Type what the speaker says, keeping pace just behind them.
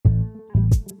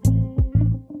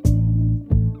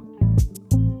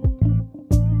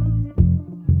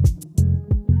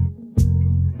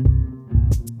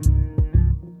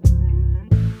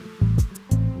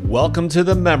Welcome to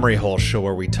the Memory Hole Show,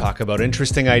 where we talk about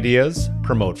interesting ideas,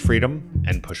 promote freedom,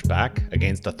 and push back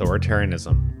against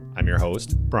authoritarianism. I'm your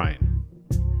host, Brian.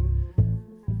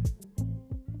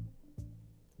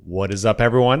 What is up,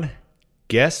 everyone?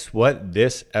 Guess what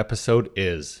this episode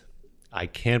is? I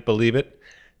can't believe it.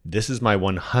 This is my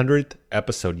 100th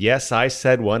episode. Yes, I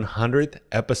said 100th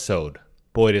episode.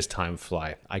 Boy, does time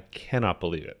fly. I cannot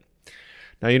believe it.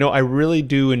 Now, I really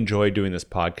do enjoy doing this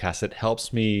podcast. It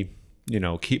helps me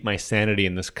keep my sanity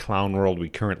in this clown world we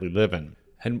currently live in.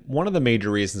 And one of the major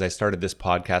reasons I started this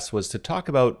podcast was to talk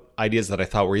about ideas that I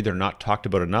thought were either not talked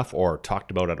about enough or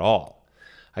talked about at all.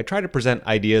 I try to present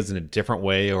ideas in a different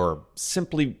way, or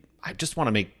simply, I just want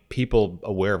to make people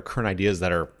aware of current ideas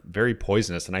that are very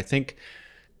poisonous. And I think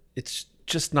it's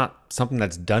just not something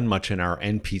that's done much in our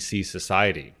NPC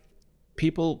society.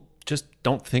 People just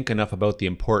don't think enough about the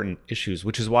important issues,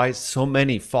 which is why so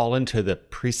many fall into the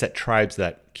preset tribes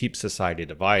that keep society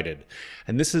divided.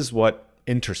 And this is what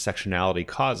intersectionality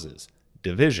causes: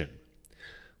 division,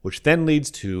 which then leads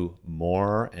to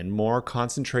more and more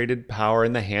concentrated power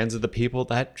in the hands of the people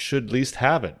that should least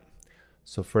have it.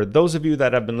 So for those of you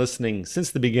that have been listening since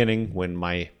the beginning, when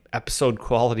my episode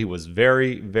quality was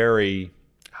very, very,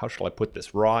 how shall I put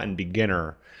this, raw and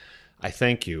beginner, I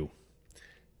thank you.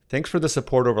 Thanks for the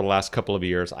support over the last couple of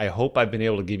years. I hope I've been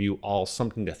able to give you all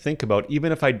something to think about,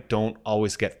 even if I don't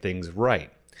always get things right.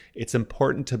 It's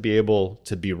important to be able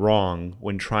to be wrong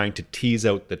when trying to tease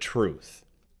out the truth.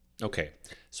 Okay,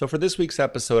 so for this week's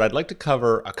episode, I'd like to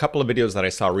cover a couple of videos that I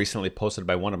saw recently posted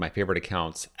by one of my favorite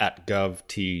accounts, at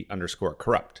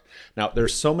govt_corrupt. Now,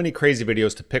 there's so many crazy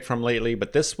videos to pick from lately,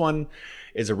 but this one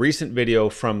is a recent video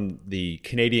from the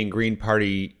Canadian Green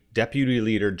Party Deputy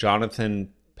Leader,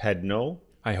 Jonathan Pedneau.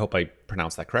 I hope I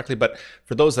pronounced that correctly, but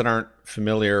for those that aren't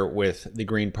familiar with the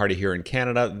Green Party here in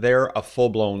Canada, they're a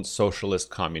full-blown socialist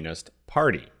communist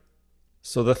party.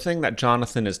 So the thing that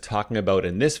Jonathan is talking about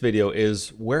in this video is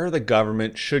where the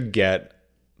government should get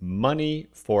money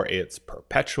for its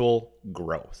perpetual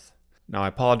growth. Now, I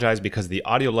apologize because the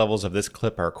audio levels of this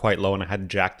clip are quite low and I had to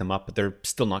jack them up, but they're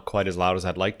still not quite as loud as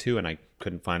I'd like to, and I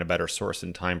couldn't find a better source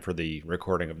in time for the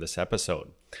recording of this episode.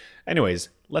 Anyways,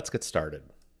 let's get started.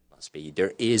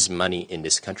 There is money in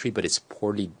this country, but it's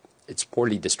poorly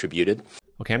distributed.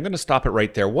 Okay, I'm going to stop it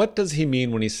right there. What does he mean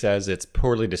when he says it's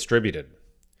poorly distributed?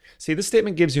 See, this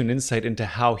statement gives you an insight into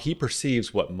how he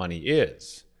perceives what money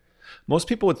is. Most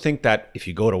people would think that if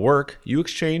you go to work, you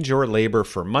exchange your labor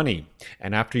for money,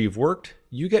 and after you've worked,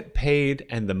 you get paid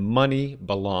and the money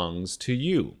belongs to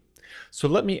you. So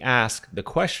let me ask the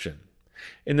question.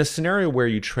 In the scenario where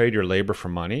you trade your labor for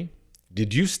money,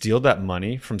 did you steal that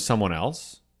money from someone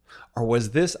else? Or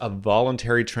was this a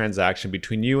voluntary transaction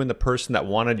between you and the person that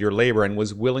wanted your labor and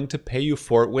was willing to pay you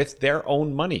for it with their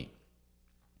own money?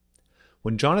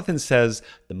 When Jonathan says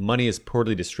the money is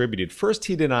poorly distributed, first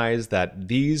he denies that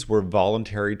these were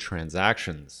voluntary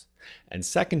transactions. And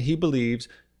second, he believes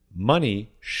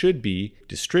money should be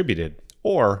distributed,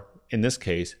 or in this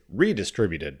case,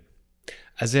 redistributed.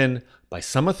 As in, by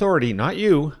some authority, not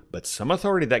you, but some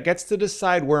authority that gets to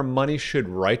decide where money should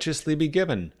righteously be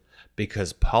given,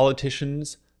 because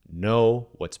politicians know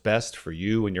what's best for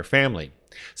you and your family.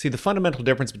 See, the fundamental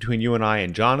difference between you and I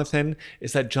and Jonathan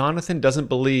is that Jonathan doesn't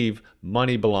believe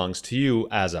money belongs to you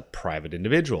as a private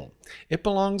individual. It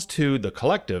belongs to the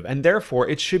collective, and therefore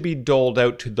it should be doled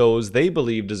out to those they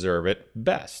believe deserve it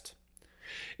best.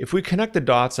 If we connect the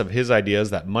dots of his ideas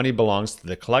that money belongs to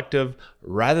the collective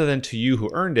rather than to you who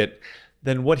earned it,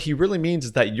 then what he really means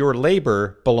is that your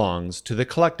labor belongs to the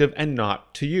collective and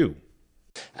not to you.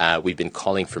 We've been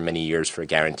calling for many years for a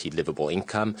guaranteed livable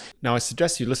income. Now, I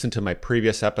suggest you listen to my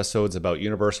previous episodes about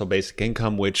universal basic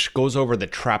income, which goes over the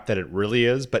trap that it really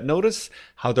is. But notice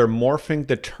how they're morphing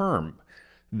the term.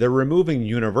 They're removing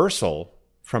universal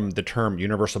from the term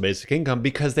universal basic income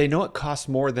because they know it costs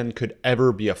more than could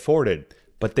ever be afforded.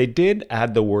 But they did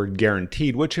add the word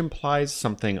guaranteed, which implies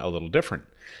something a little different.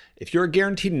 If you're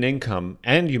guaranteed an income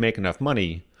and you make enough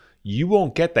money, you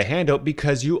won't get the handout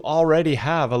because you already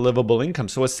have a livable income.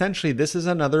 So essentially, this is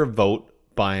another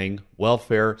vote-buying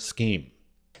welfare scheme.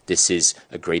 This is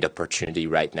a great opportunity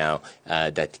right now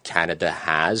that Canada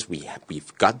has.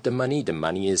 We've got the money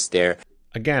is there.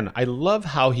 Again, I love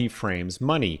how he frames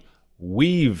money.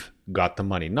 We've got the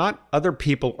money. Not other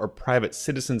people or private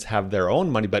citizens have their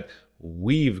own money, but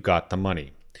we've got the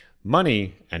money.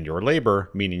 Money and your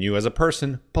labor, meaning you as a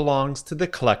person, belongs to the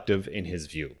collective in his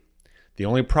view. The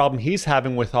only problem he's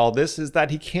having with all this is that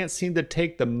he can't seem to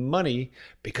take the money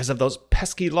because of those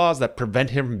pesky laws that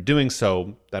prevent him from doing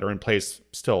so, that are in place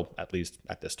still, at least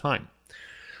at this time.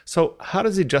 So how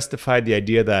does he justify the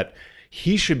idea that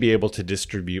He should be able to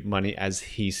distribute money as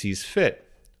he sees fit.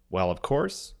 Well, of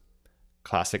course,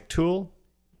 classic tool,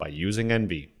 by using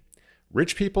envy.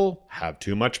 Rich people have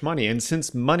too much money, and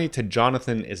since money to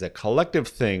Jonathan is a collective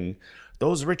thing,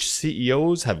 those rich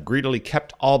CEOs have greedily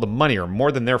kept all the money, or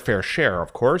more than their fair share,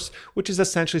 of course, which is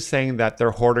essentially saying that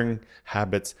their hoarding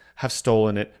habits have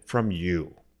stolen it from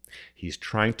you. He's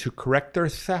trying to correct their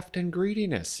theft and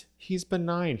greediness. He's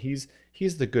benign.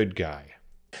 He's the good guy.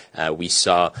 We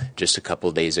saw just a couple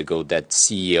of days ago that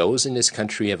CEOs in this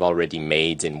country have already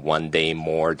made in one day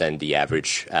more than the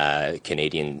average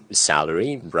Canadian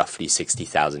salary, roughly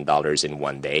 $60,000 in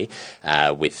one day,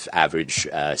 with average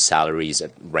salaries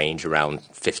that range around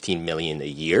 $15 million a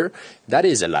year. That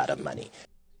is a lot of money.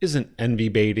 Isn't envy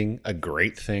baiting a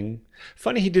great thing?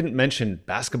 Funny he didn't mention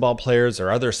basketball players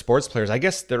or other sports players. I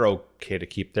guess they're okay to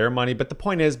keep their money, but the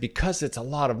point is, because it's a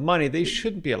lot of money, they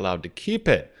shouldn't be allowed to keep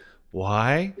it.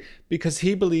 Why? Because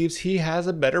he believes he has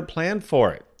a better plan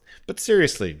for it. But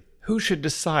seriously, who should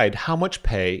decide how much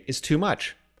pay is too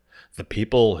much? The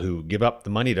people who give up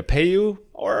the money to pay you,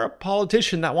 or a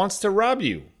politician that wants to rob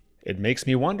you? It makes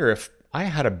me wonder, if I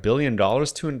had $1 billion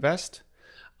to invest,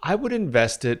 I would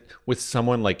invest it with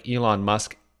someone like Elon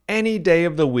Musk any day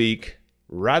of the week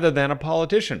rather than a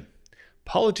politician.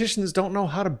 Politicians don't know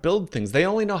how to build things. They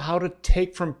only know how to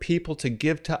take from people to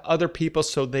give to other people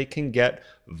so they can get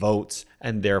votes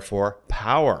and therefore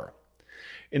power.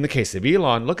 In the case of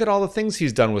Elon, look at all the things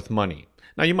he's done with money.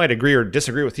 Now, you might agree or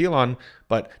disagree with Elon,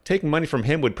 but taking money from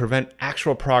him would prevent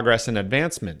actual progress and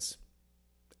advancements.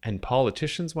 And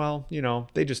politicians, well,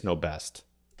 they just know best.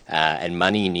 And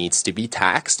money needs to be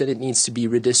taxed and it needs to be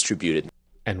redistributed.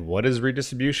 And what is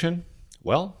redistribution?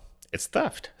 Well, it's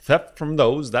theft. Theft from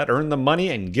those that earn the money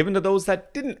and given to those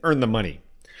that didn't earn the money.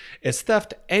 It's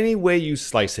theft any way you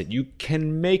slice it. You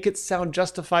can make it sound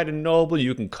justified and noble.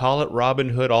 You can call it Robin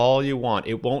Hood all you want.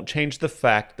 It won't change the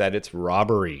fact that it's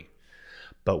robbery.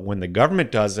 But when the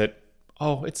government does it,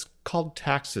 it's called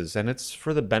taxes, and it's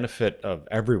for the benefit of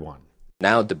everyone.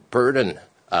 Now the burden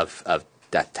of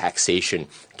that taxation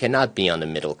cannot be on the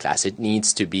middle class. It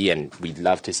needs to be, and we'd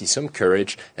love to see some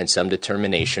courage and some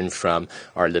determination from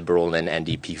our Liberal and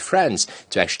NDP friends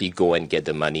to actually go and get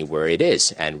the money where it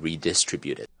is and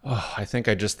redistribute it. I think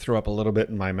I just threw up a little bit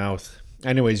in my mouth.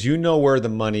 Anyways, you know where the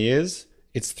money is.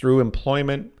 It's through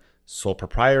employment, sole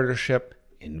proprietorship,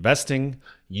 investing.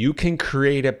 You can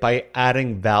create it by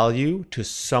adding value to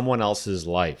someone else's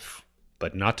life,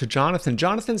 but not to Jonathan.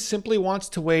 Jonathan simply wants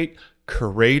to wait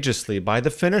courageously by the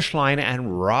finish line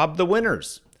and rob the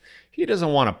winners. He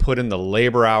doesn't want to put in the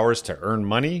labor hours to earn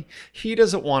money. He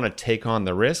doesn't want to take on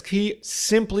the risk. He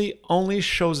simply only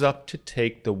shows up to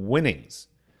take the winnings.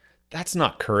 That's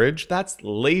not courage, that's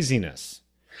laziness.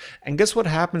 And guess what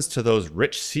happens to those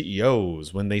rich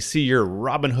CEOs when they see your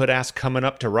Robin Hood ass coming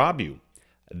up to rob you?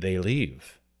 They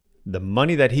leave. The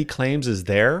money that he claims is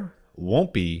there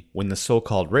won't be when the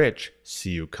so-called rich see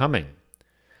you coming.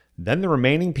 Then the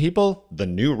remaining people, the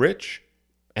new rich,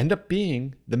 end up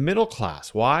being the middle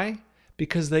class. Why?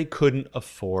 Because they couldn't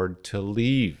afford to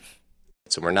leave.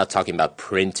 So we're not talking about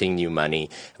printing new money.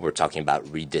 We're talking about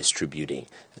redistributing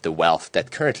the wealth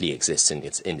that currently exists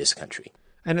in this country.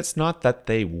 And it's not that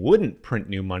they wouldn't print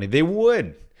new money. They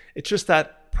would. It's just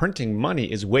that printing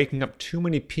money is waking up too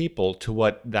many people to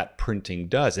what that printing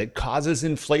does. It causes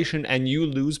inflation and you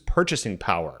lose purchasing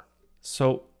power.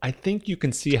 So I think you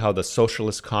can see how the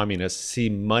socialist communists see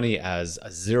money as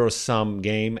a zero-sum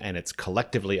game and it's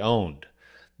collectively owned.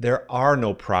 There are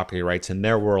no property rights in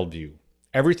their worldview.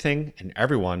 Everything and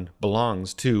everyone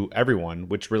belongs to everyone,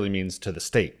 which really means to the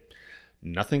state.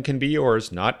 Nothing can be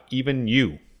yours, not even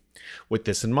you. With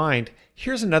this in mind,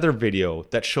 here's another video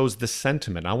that shows this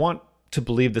sentiment. I want to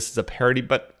believe this is a parody,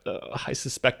 but I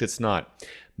suspect it's not.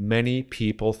 Many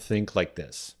people think like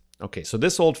this. Okay, so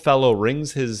this old fellow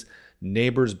rings his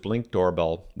neighbor's Blink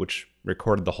doorbell, which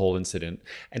recorded the whole incident,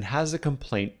 and has a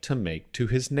complaint to make to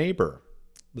his neighbor.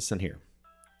 Listen here.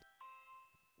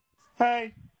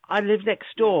 Hey, I live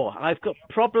next door. I've got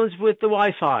problems with the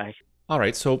Wi-Fi. All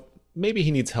right, so maybe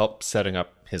he needs help setting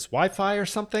up his Wi-Fi or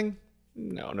something?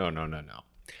 No.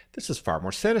 This is far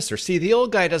more sinister. See, the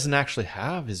old guy doesn't actually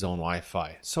have his own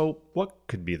Wi-Fi, so what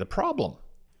could be the problem?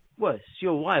 Well, it's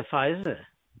your Wi-Fi, isn't it?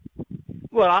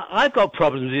 Well, I've got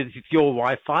problems with your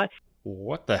Wi-Fi.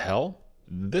 What the hell?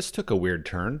 This took a weird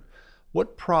turn.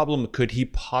 What problem could he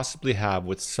possibly have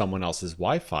with someone else's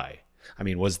Wi-Fi? I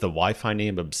mean, was the Wi-Fi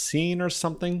name obscene or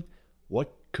something?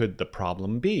 What could the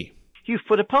problem be? You've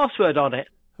put a password on it.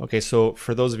 Okay, so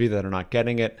for those of you that are not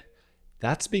getting it,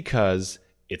 that's because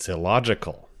it's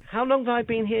illogical. How long have I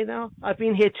been here now? I've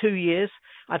been here 2 years.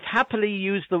 I've happily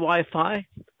used the Wi-Fi,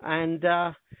 and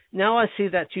now I see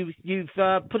that you've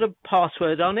put a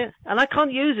password on it, and I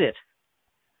can't use it.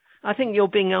 I think you're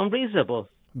being unreasonable.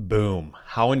 Boom.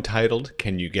 How entitled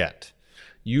can you get?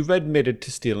 You've admitted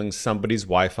to stealing somebody's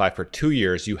Wi-Fi for 2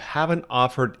 years. You haven't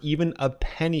offered even a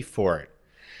penny for it.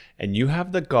 And you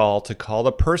have the gall to call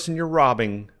the person you're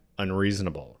robbing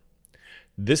unreasonable.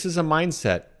 This is a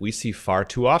mindset we see far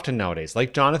too often nowadays.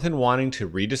 Like Jonathan wanting to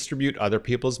redistribute other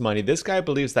people's money, this guy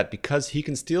believes that because he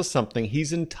can steal something,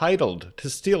 he's entitled to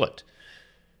steal it.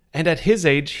 And at his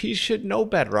age, he should know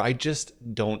better. I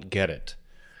just don't get it.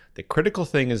 The critical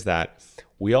thing is that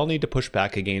we all need to push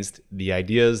back against the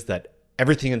ideas that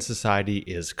everything in society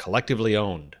is collectively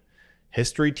owned.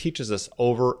 History teaches us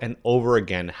over and over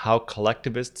again how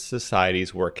collectivist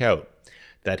societies work out,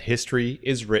 that history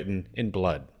is written in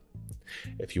blood.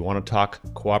 If you want to talk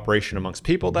cooperation amongst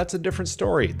people, that's a different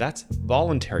story. That's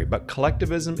voluntary, but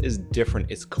collectivism is different.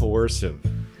 It's coercive.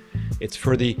 It's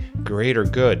for the greater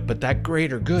good, but that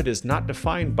greater good is not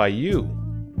defined by you.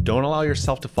 Don't allow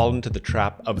yourself to fall into the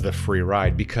trap of the free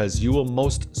ride, because you will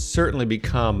most certainly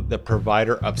become the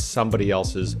provider of somebody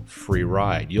else's free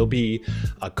ride. You'll be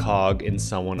a cog in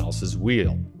someone else's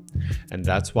wheel. And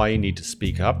that's why you need to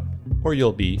speak up, or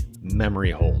you'll be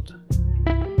memory holed.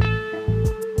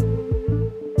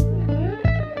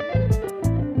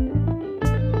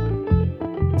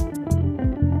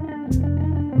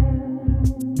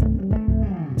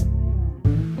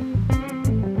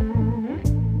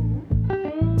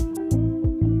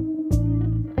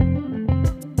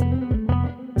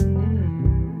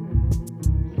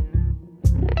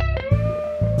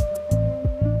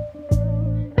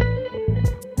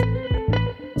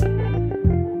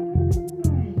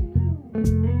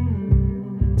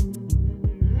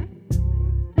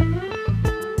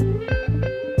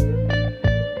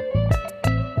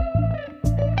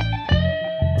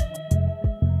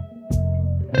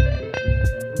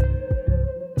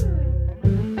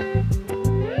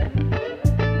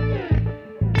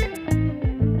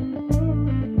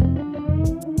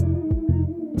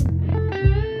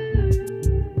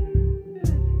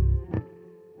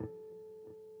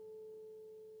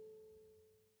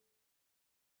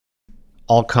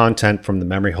 All content from the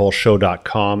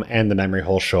MemoryHoleShow.com and the Memory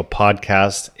Hole Show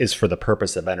podcast is for the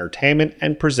purpose of entertainment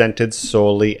and presented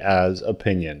solely as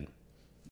opinion.